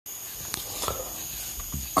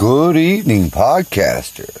Good evening,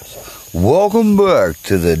 podcasters. Welcome back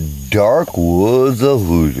to the dark woods of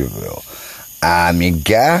Hoosierville. I'm your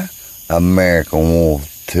guy, American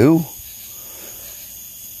Wolf 2.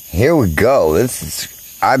 Here we go.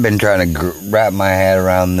 I've been trying to wrap my head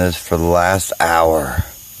around this for the last hour.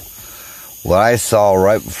 What I saw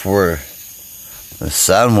right before the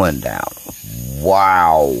sun went down.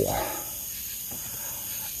 Wow.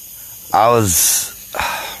 I was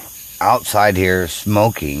outside here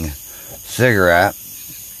smoking cigarette,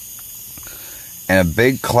 and a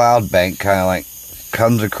big cloud bank kind of like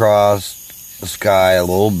comes across the sky a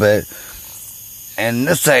little bit, and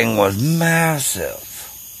this thing was massive,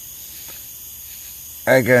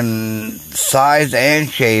 like in size and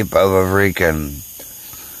shape of a freaking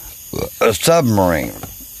submarine.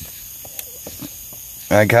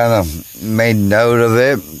 I kind of made note of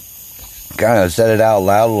it, kind of said it out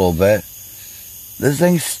loud a little bit. This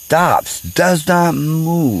thing stops, does not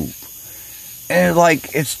move. And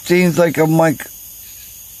it seems like I'm like,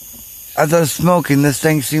 as I was smoking, this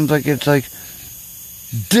thing seems like it's like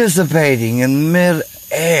dissipating in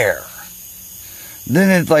mid-air.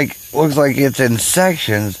 Then it looks like it's in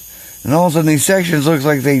sections, and all of a sudden these sections looks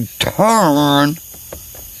like they turn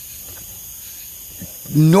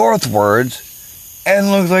northwards,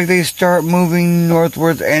 and looks like they start moving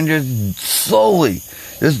northwards and just slowly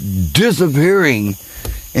just disappearing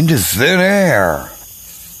into thin air.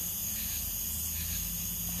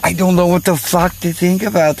 I don't know what the fuck to think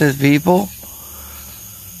about this, people.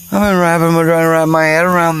 I've been trying to wrap my head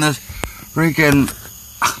around this freaking,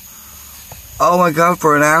 oh my god,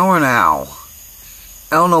 for an hour now.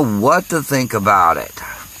 I don't know what to think about it.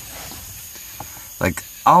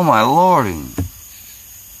 Oh my lordy.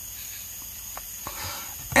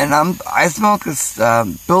 And I smoke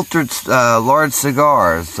filtered large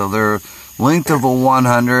cigars, so they're length of a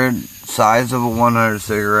 100, size of a 100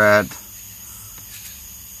 cigarette.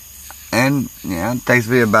 And, yeah, it takes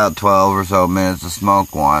me about 12 or so minutes to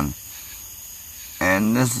smoke one.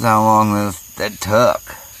 And this is how long that took.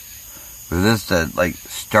 For this to,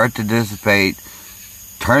 start to dissipate,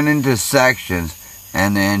 turn into sections,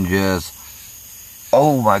 and then just,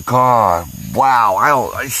 oh my god,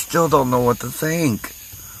 wow, I still don't know what to think.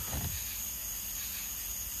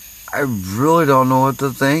 I really don't know what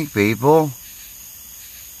to think, people.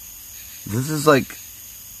 This is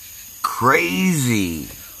crazy.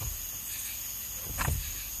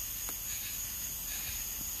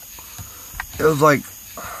 It was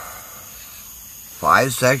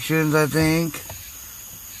 5 sections, I think.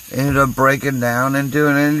 Ended up breaking down into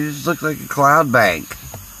it, and it just looked like a cloud bank.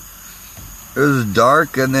 It was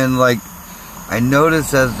dark, and then I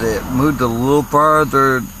noticed as it moved a little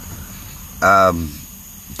farther,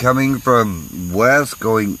 coming from west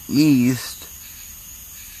going east,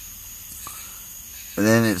 and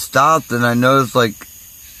then it stopped, and I noticed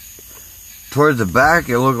towards the back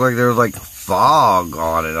it looked like there was fog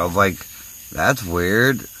on it. I was like, that's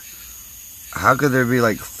weird. How could there be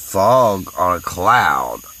fog on a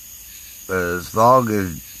cloud? Because fog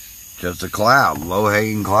is just a cloud,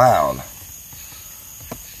 low-hanging cloud.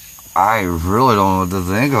 I really don't know what to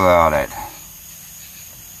think about it.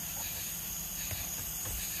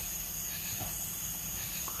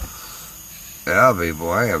 Yeah,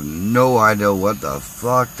 people, I have no idea what the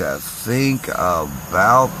fuck to think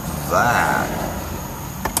about that.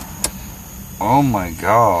 Oh my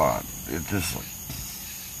god. It just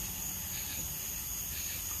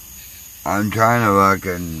I'm trying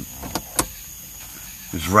to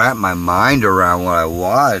just wrap my mind around what I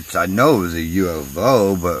watched. I know it was a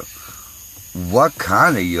UFO, but what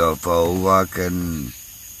kind of UFO?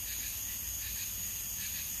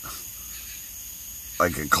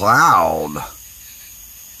 Like a cloud.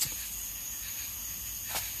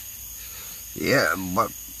 Yeah,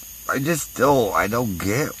 but I don't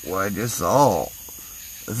get what I just saw.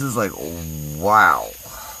 This is wow.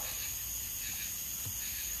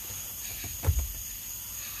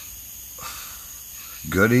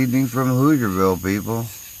 Good evening from Hoosierville, people.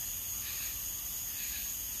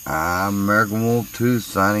 I'm American Wolf 2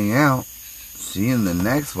 signing out. See you in the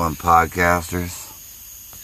next one, podcasters.